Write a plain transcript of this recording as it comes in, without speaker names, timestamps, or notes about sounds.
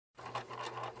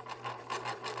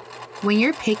When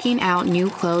you're picking out new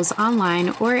clothes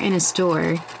online or in a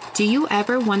store, do you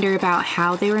ever wonder about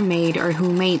how they were made or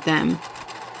who made them?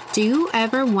 Do you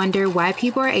ever wonder why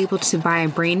people are able to buy a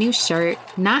brand new shirt,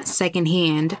 not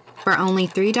secondhand, for only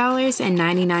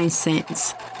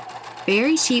 $3.99?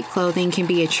 Very cheap clothing can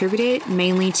be attributed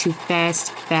mainly to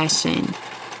fast fashion.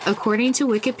 According to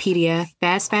Wikipedia,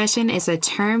 fast fashion is a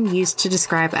term used to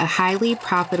describe a highly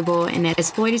profitable and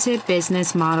exploitative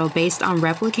business model based on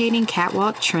replicating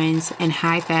catwalk trends and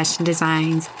high fashion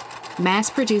designs, mass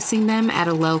producing them at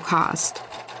a low cost.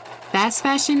 Fast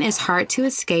fashion is hard to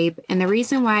escape, and the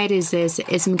reason why it exists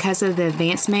is because of the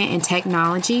advancement in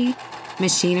technology,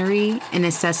 machinery, and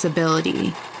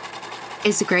accessibility.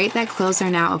 It's great that clothes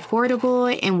are now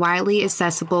affordable and widely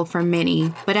accessible for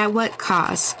many, but at what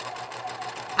cost?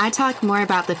 I talk more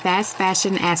about the fast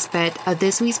fashion aspect of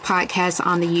this week's podcast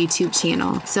on the YouTube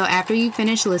channel. So after you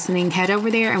finish listening, head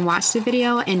over there and watch the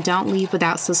video, and don't leave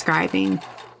without subscribing.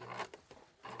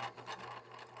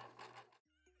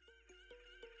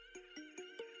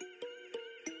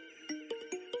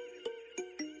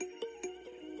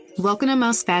 Welcome to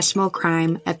Most Fashionable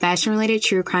Crime, a fashion-related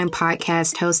true crime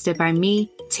podcast hosted by me,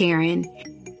 Taryn.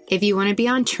 If you want to be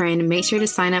on trend, make sure to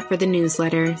sign up for the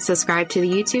newsletter, subscribe to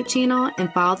the YouTube channel, and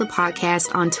follow the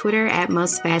podcast on Twitter at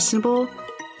Most Fashionable,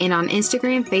 and on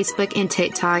Instagram, Facebook, and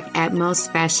TikTok at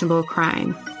Most Fashionable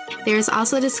Crime. There is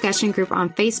also a discussion group on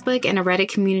Facebook and a Reddit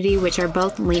community, which are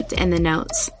both linked in the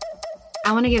notes.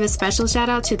 I want to give a special shout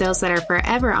out to those that are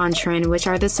forever on trend, which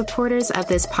are the supporters of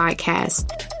this podcast.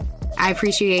 I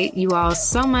appreciate you all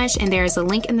so much, and there is a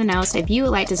link in the notes if you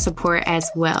would like to support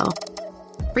as well.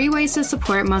 Free ways to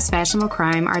support Most Fashionable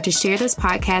Crime are to share this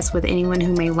podcast with anyone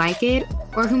who may like it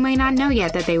or who may not know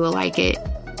yet that they will like it.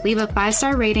 Leave a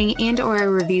 5-star rating and or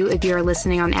a review if you are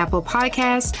listening on Apple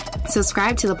Podcasts.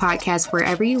 Subscribe to the podcast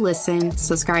wherever you listen,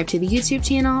 subscribe to the YouTube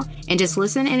channel, and just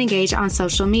listen and engage on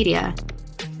social media.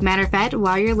 Matter of fact,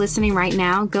 while you're listening right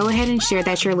now, go ahead and share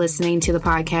that you're listening to the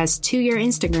podcast to your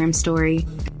Instagram story.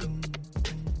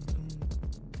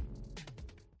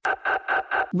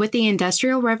 With the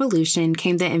Industrial Revolution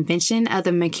came the invention of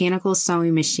the mechanical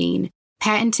sewing machine,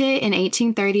 patented in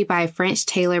 1830 by a French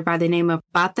tailor by the name of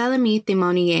Barthélemy de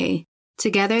Monnier.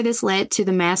 Together, this led to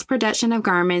the mass production of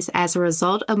garments as a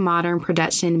result of modern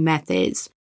production methods.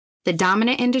 The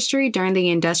dominant industry during the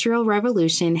Industrial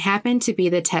Revolution happened to be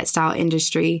the textile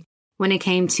industry, when it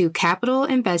came to capital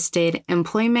invested,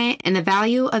 employment, and the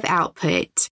value of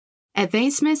output.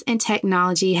 Advancements in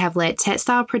technology have led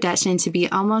textile production to be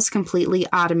almost completely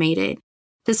automated.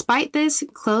 Despite this,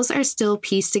 clothes are still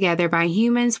pieced together by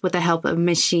humans with the help of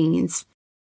machines.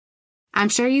 I'm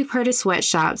sure you've heard of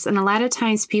sweatshops, and a lot of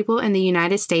times people in the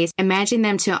United States imagine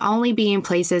them to only be in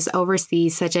places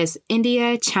overseas such as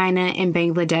India, China, and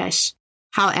Bangladesh.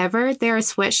 However, there are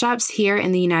sweatshops here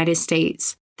in the United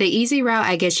States. The easy route,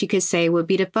 I guess you could say, would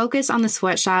be to focus on the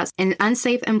sweatshops and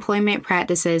unsafe employment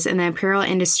practices in the apparel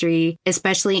industry,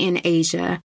 especially in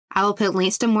Asia. I will put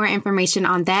links to more information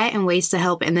on that and ways to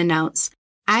help in the notes.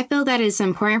 I feel that it is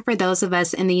important for those of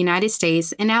us in the United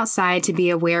States and outside to be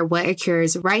aware of what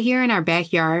occurs right here in our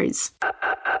backyards.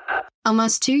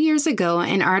 Almost 2 years ago,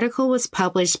 an article was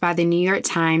published by the New York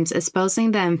Times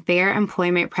exposing the unfair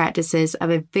employment practices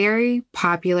of a very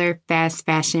popular fast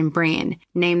fashion brand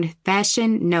named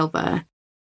Fashion Nova.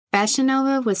 Fashion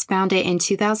Nova was founded in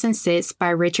 2006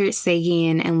 by Richard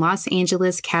Sagan in Los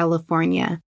Angeles,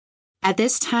 California. At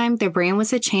this time, the brand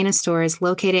was a chain of stores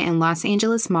located in Los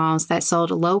Angeles malls that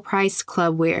sold low-priced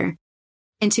clubwear.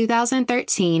 In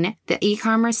 2013, the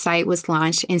e-commerce site was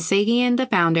launched, and Sagan, the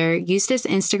founder, used his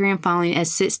Instagram following of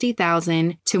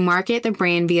 60,000 to market the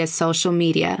brand via social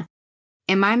media.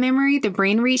 In my memory, the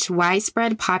brand reached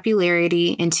widespread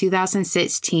popularity in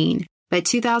 2016, but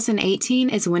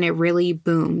 2018 is when it really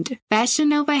boomed. Fashion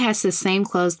Nova has the same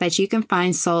clothes that you can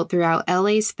find sold throughout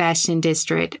LA's fashion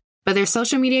district, but their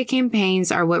social media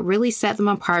campaigns are what really set them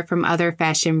apart from other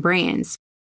fashion brands.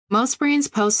 Most brands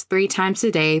post 3 times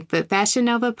a day, but Fashion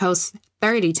Nova posts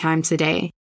 30 times a day.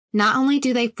 Not only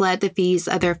do they flood the feeds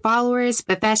of their followers,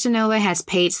 but Fashion Nova has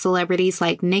paid celebrities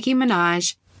like Nicki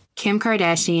Minaj, Kim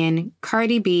Kardashian,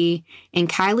 Cardi B, and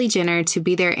Kylie Jenner to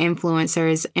be their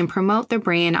influencers and promote the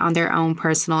brand on their own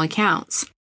personal accounts.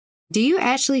 Do you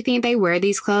actually think they wear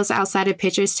these clothes outside of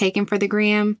pictures taken for the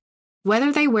gram?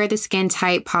 Whether they wear the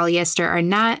skin-tight polyester or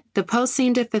not, the posts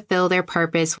seem to fulfill their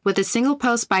purpose, with a single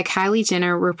post by Kylie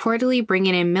Jenner reportedly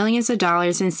bringing in millions of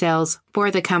dollars in sales for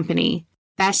the company.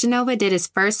 Fashion Nova did its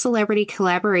first celebrity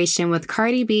collaboration with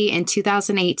Cardi B in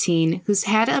 2018, who's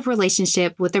had a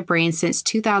relationship with the brand since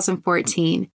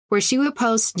 2014, where she would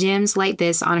post gems like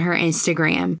this on her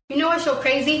Instagram. You know what's so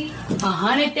crazy?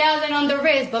 $100,000 on the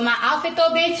wrist, but my outfit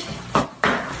though, bitch,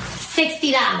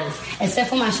 $60. Except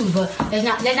for my shoes, but let's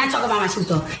not talk about my shoes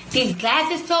though. These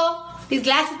glasses though,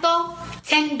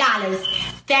 $10.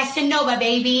 Fashion Nova,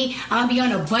 baby. I'm gonna be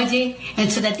on a budget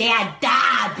until the day I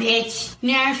die, bitch.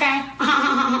 You know what I'm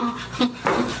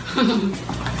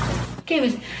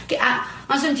saying?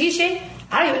 On some G shit,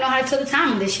 I don't even know how to tell the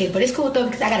time on this shit, but it's cool though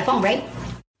because I got a phone, right?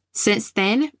 Since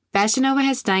then, Fashion Nova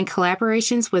has done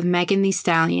collaborations with Megan Thee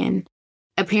Stallion.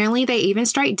 Apparently, they even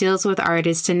strike deals with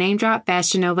artists to name drop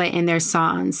Fashion Nova in their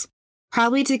songs,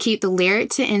 probably to keep the lyric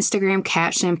to Instagram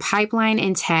caption pipeline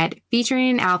intact, featuring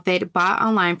an outfit bought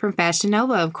online from Fashion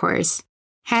Nova, of course.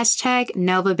 Hashtag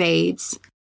Nova Babes.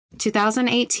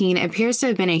 2018 appears to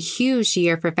have been a huge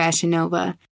year for Fashion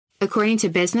Nova. According to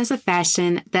Business of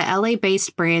Fashion, the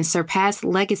LA-based brand surpassed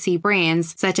legacy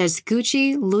brands such as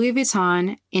Gucci, Louis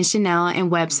Vuitton, and Chanel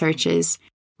in web searches,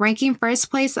 ranking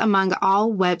first place among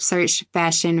all web search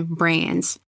fashion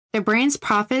brands. The brand's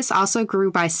profits also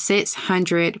grew by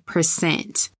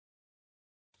 600%.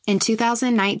 In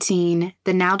 2019,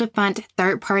 the now-defunct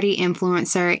third-party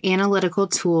influencer analytical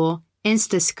tool,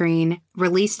 Instascreen,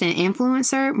 released an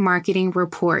influencer marketing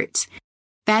report.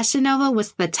 Fashion Nova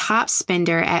was the top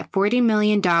spender at $40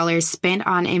 million spent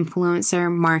on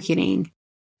influencer marketing.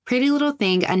 Pretty Little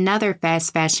Thing, another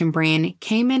fast fashion brand,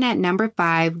 came in at number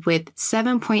 5 with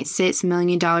 $7.6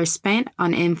 million spent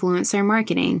on influencer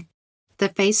marketing. The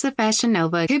face of Fashion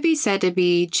Nova could be said to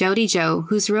be Jody Jo,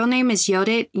 whose real name is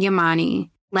Yodit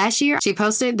Yamani. Last year, she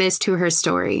posted this to her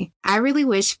story. I really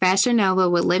wish Fashion Nova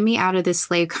would let me out of this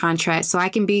slave contract so I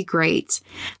can be great.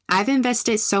 I've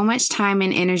invested so much time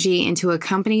and energy into a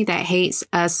company that hates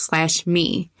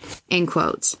us/me. End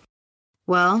quote.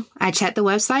 Well, I checked the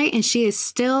website and she is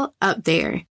still up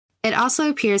there. It also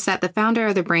appears that the founder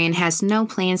of the brand has no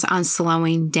plans on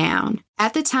slowing down.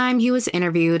 At the time he was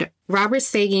interviewed, Robert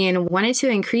Sagan wanted to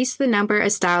increase the number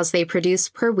of styles they produce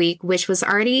per week, which was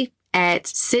already at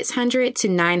 600 to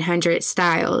 900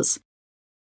 styles.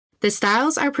 The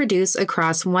styles are produced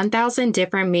across 1,000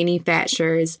 different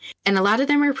manufacturers, and a lot of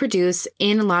them are produced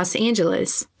in Los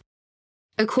Angeles.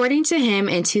 According to him,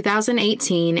 in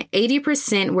 2018,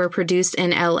 80% were produced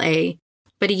in LA,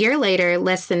 but a year later,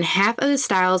 less than half of the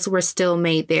styles were still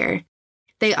made there.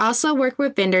 They also work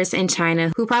with vendors in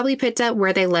China who probably picked up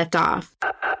where they left off.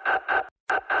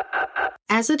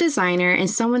 As a designer and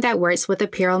someone that works with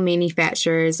apparel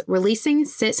manufacturers, releasing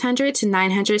 600 to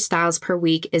 900 styles per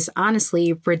week is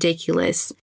honestly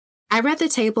ridiculous. I read the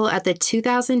table of the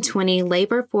 2020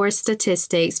 labor force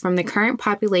statistics from the Current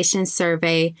Population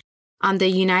Survey on the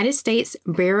United States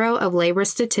Bureau of Labor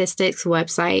Statistics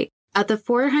website. Of the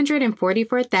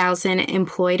 444,000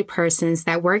 employed persons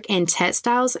that work in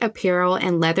textiles, apparel,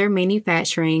 and leather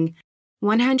manufacturing,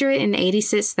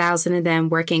 186,000 of them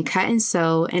work in cut and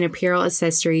sew and apparel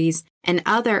accessories and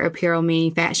other apparel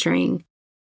manufacturing.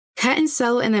 Cut and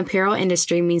sew in the apparel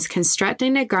industry means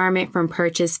constructing a garment from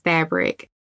purchased fabric.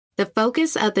 The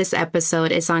focus of this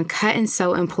episode is on cut and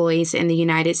sew employees in the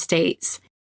United States.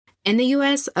 In the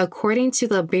U.S., according to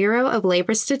the Bureau of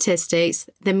Labor Statistics,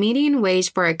 the median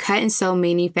wage for a cut and sew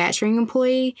manufacturing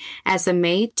employee as of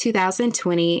May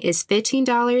 2020 is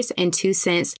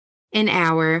 $15.02 an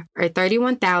hour, or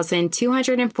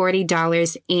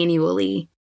 $31,240 annually,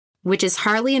 which is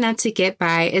hardly enough to get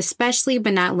by, especially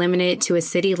but not limited to a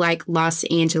city like Los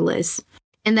Angeles.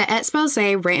 In the expose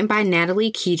written by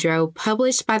Natalie Kidro,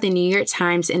 published by the New York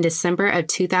Times in December of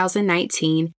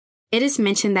 2019, it is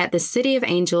mentioned that the City of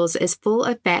Angels is full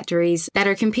of factories that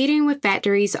are competing with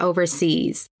factories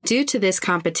overseas. Due to this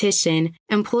competition,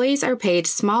 employees are paid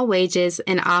small wages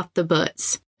and off the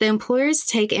books. The employers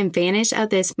take advantage of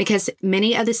this because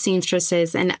many of the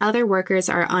seamstresses and other workers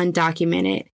are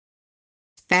undocumented.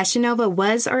 Fashion Nova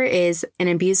was or is an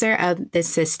abuser of this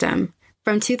system.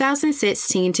 From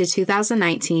 2016 to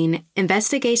 2019,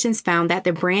 investigations found that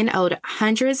the brand owed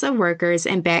hundreds of workers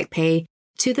in back pay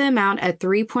to the amount of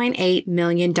 $3.8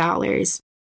 million.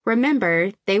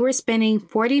 Remember, they were spending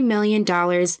 $40 million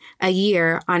a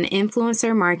year on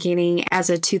influencer marketing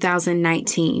as of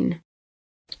 2019.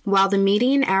 While the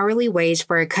median hourly wage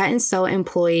for a cut and sew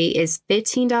employee is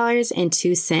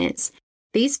 $15.02,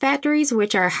 these factories,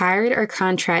 which are hired or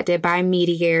contracted by a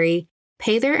mediary,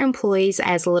 pay their employees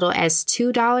as little as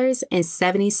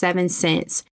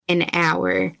 $2.77 an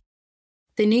hour.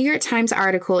 The New York Times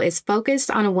article is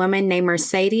focused on a woman named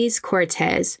Mercedes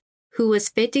Cortez, who was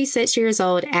 56 years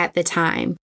old at the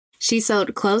time. She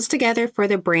sewed clothes together for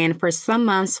the brand for some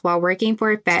months while working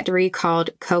for a factory called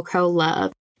Coco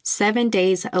Love, 7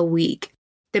 days a week.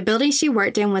 The building she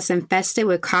worked in was infested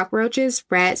with cockroaches,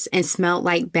 rats, and smelled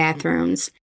like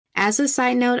bathrooms. As a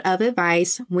side note of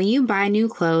advice, when you buy new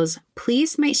clothes,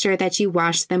 please make sure that you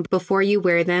wash them before you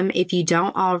wear them if you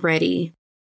don't already.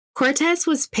 Cortez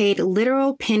was paid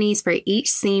literal pennies for each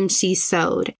seam she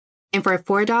sewed, and for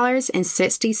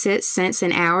 $4.66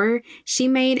 an hour, she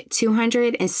made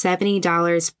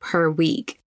 $270 per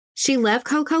week. She left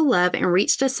Coco Love and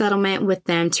reached a settlement with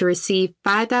them to receive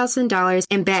 $5,000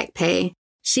 in back pay.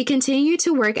 She continued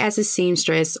to work as a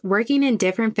seamstress, working in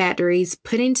different factories,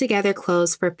 putting together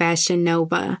clothes for Fashion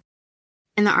Nova.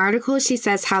 In the article, she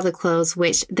says how the clothes,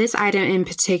 which this item in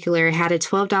particular had a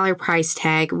 $12 price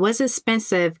tag, was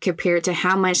expensive compared to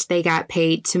how much they got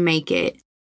paid to make it.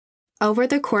 Over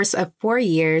the course of 4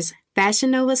 years,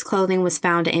 Fashion Nova's clothing was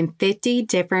found in 50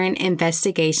 different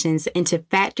investigations into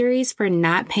factories for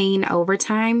not paying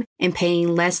overtime and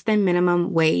paying less than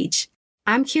minimum wage.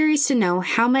 I'm curious to know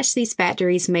how much these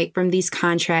factories make from these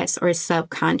contracts or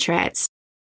subcontracts.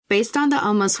 Based on the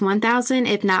almost 1,000,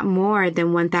 if not more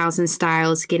than 1,000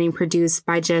 styles getting produced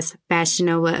by just Fashion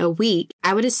Nova a week,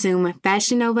 I would assume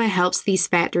Fashion Nova helps these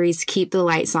factories keep the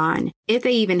lights on, if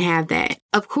they even have that.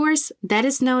 Of course, that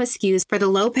is no excuse for the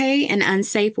low pay and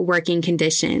unsafe working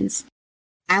conditions.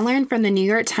 I learned from the New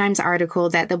York Times article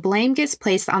that the blame gets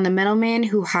placed on the middleman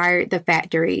who hired the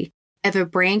factory. If a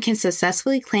brand can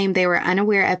successfully claim they were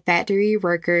unaware of factory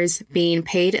workers being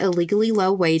paid illegally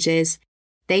low wages,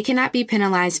 they cannot be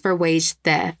penalized for wage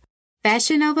theft.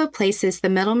 Fashion Nova places the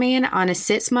middleman on a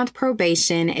 6-month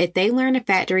probation if they learn a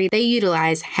factory they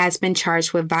utilize has been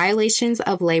charged with violations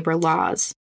of labor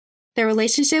laws. The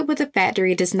relationship with the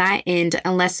factory does not end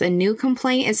unless a new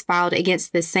complaint is filed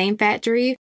against the same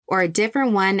factory or a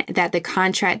different one that the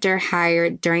contractor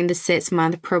hired during the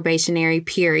 6-month probationary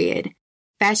period.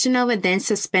 Fashion Nova then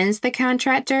suspends the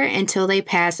contractor until they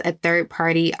pass a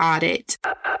third-party audit.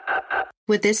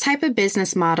 With this type of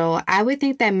business model, I would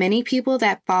think that many people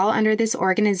that fall under this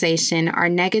organization are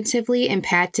negatively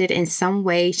impacted in some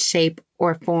way, shape,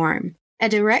 or form. A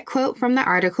direct quote from the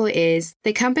article is,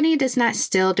 "The company does not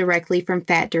steal directly from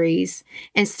factories.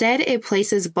 Instead, it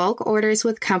places bulk orders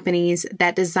with companies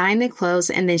that design the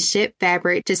clothes and then ship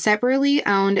fabric to separately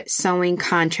owned sewing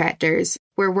contractors,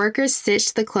 where workers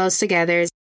stitch the clothes together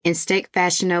and stick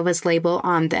Fashion Nova's label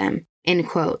on them." End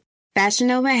quote. Fashion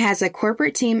Nova has a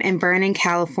corporate team in Vernon,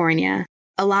 California.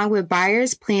 Along with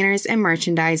buyers, planners, and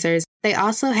merchandisers, they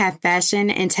also have fashion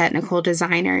and technical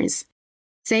designers.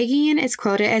 Zagian is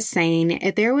quoted as saying,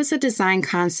 "If there was a design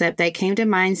concept that came to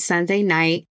mind Sunday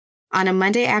night, on a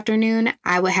Monday afternoon,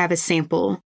 I would have a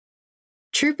sample."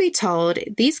 Truth be told,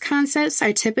 these concepts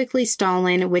are typically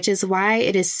stolen, which is why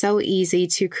it is so easy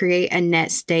to create a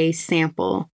next day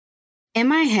sample. In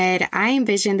my head, I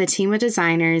envision the team of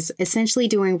designers essentially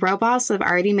doing rub-offs of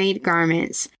already made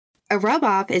garments. A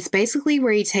rub-off is basically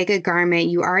where you take a garment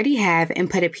you already have and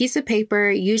put a piece of paper,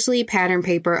 usually pattern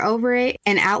paper, over it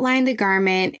and outline the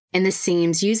garment and the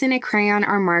seams using a crayon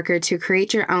or marker to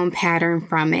create your own pattern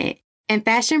from it. In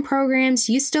fashion programs,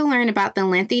 you still learn about the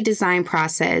lengthy design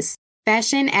process.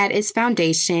 Fashion at its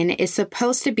foundation is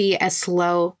supposed to be a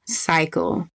slow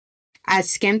cycle. I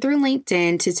skimmed through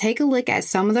LinkedIn to take a look at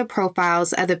some of the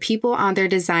profiles of the people on their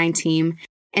design team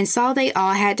and saw they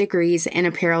all had degrees in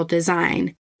apparel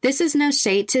design. This is no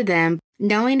shade to them,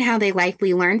 knowing how they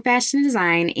likely learned fashion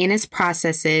design and its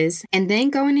processes, and then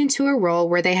going into a role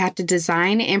where they have to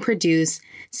design and produce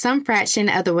some fraction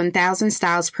of the 1,000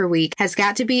 styles per week has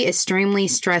got to be extremely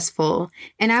stressful,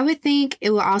 and I would think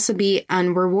it will also be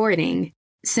unrewarding.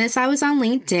 Since I was on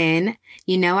LinkedIn,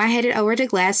 I headed over to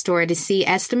Glassdoor to see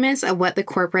estimates of what the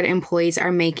corporate employees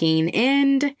are making,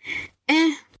 and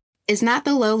it's not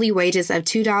the lowly wages of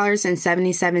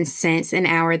 $2.77 an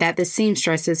hour that the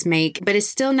seamstresses make, but it's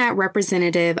still not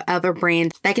representative of a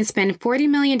brand that can spend $40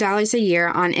 million a year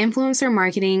on influencer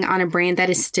marketing on a brand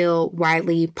that is still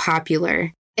widely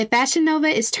popular. If Fashion Nova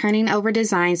is turning over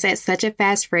designs at such a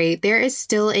fast rate, there is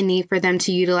still a need for them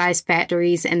to utilize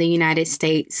factories in the United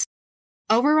States.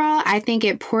 Overall, I think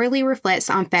it poorly reflects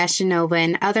on Fashion Nova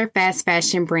and other fast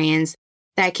fashion brands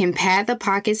that can pad the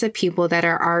pockets of people that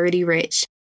are already rich,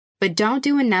 but don't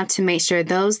do enough to make sure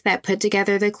those that put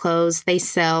together the clothes they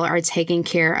sell are taken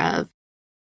care of.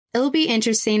 It'll be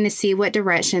interesting to see what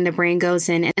direction the brand goes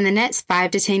in the next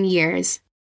 5 to 10 years.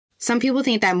 Some people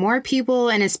think that more people,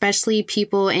 and especially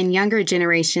people in younger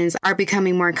generations, are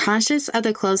becoming more conscious of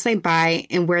the clothes they buy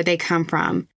and where they come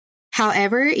from.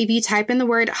 However, if you type in the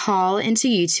word haul into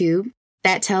YouTube,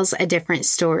 that tells a different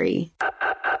story.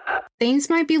 Things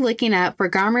might be looking up for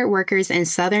garment workers in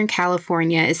Southern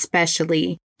California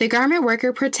especially. The Garment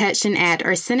Worker Protection Act,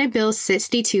 or Senate Bill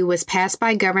 62, was passed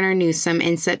by Governor Newsom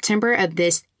in September of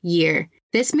this year.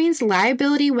 This means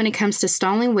liability when it comes to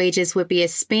stolen wages would be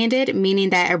expanded,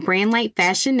 meaning that a brand like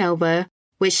Fashion Nova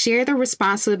would share the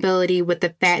responsibility with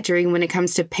the factory when it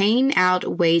comes to paying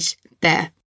out wage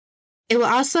theft. It will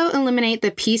also eliminate the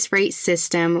piece rate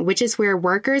system, which is where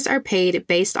workers are paid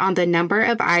based on the number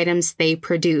of items they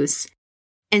produce.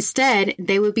 Instead,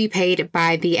 they would be paid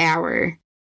by the hour.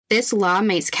 This law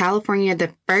makes California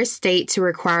the first state to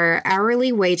require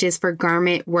hourly wages for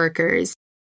garment workers.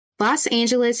 Los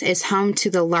Angeles is home to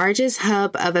the largest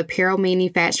hub of apparel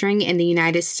manufacturing in the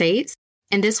United States,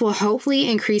 and this will hopefully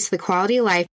increase the quality of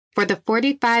life for the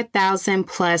 45,000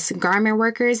 plus garment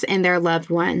workers and their loved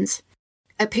ones.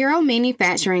 Apparel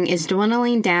manufacturing is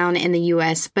dwindling down in the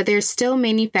U.S., but there's still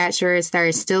manufacturers that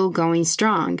are still going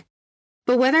strong.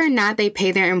 But whether or not they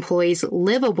pay their employees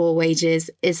livable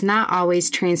wages is not always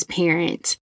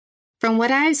transparent. From what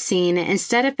I've seen,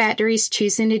 instead of factories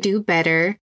choosing to do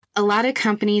better, a lot of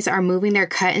companies are moving their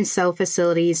cut and sew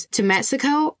facilities to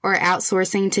Mexico or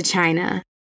outsourcing to China.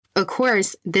 Of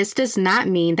course, this does not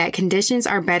mean that conditions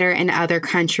are better in other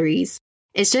countries.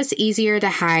 It's just easier to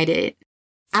hide it.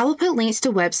 I will put links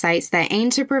to websites that aim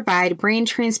to provide brand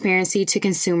transparency to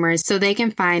consumers so they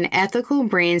can find ethical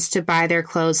brands to buy their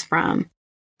clothes from.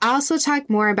 I also talk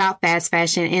more about fast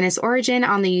fashion and its origin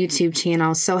on the YouTube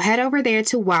channel, so head over there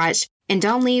to watch and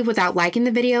don't leave without liking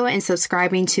the video and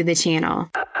subscribing to the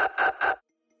channel.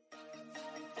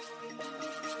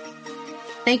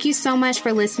 Thank you so much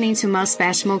for listening to Most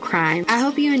Fashionable Crime. I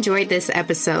hope you enjoyed this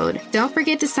episode. Don't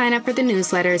forget to sign up for the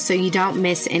newsletter so you don't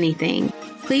miss anything.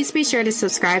 Please be sure to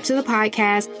subscribe to the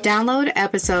podcast, download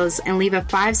episodes, and leave a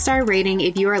 5-star rating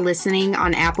if you are listening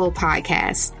on Apple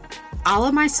Podcasts. All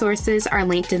of my sources are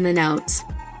linked in the notes.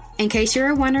 In case you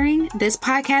were wondering, this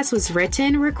podcast was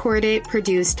written, recorded,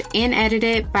 produced, and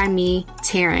edited by me,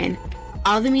 Taryn.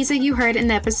 All the music you heard in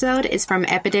the episode is from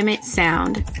Epidemic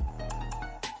Sound.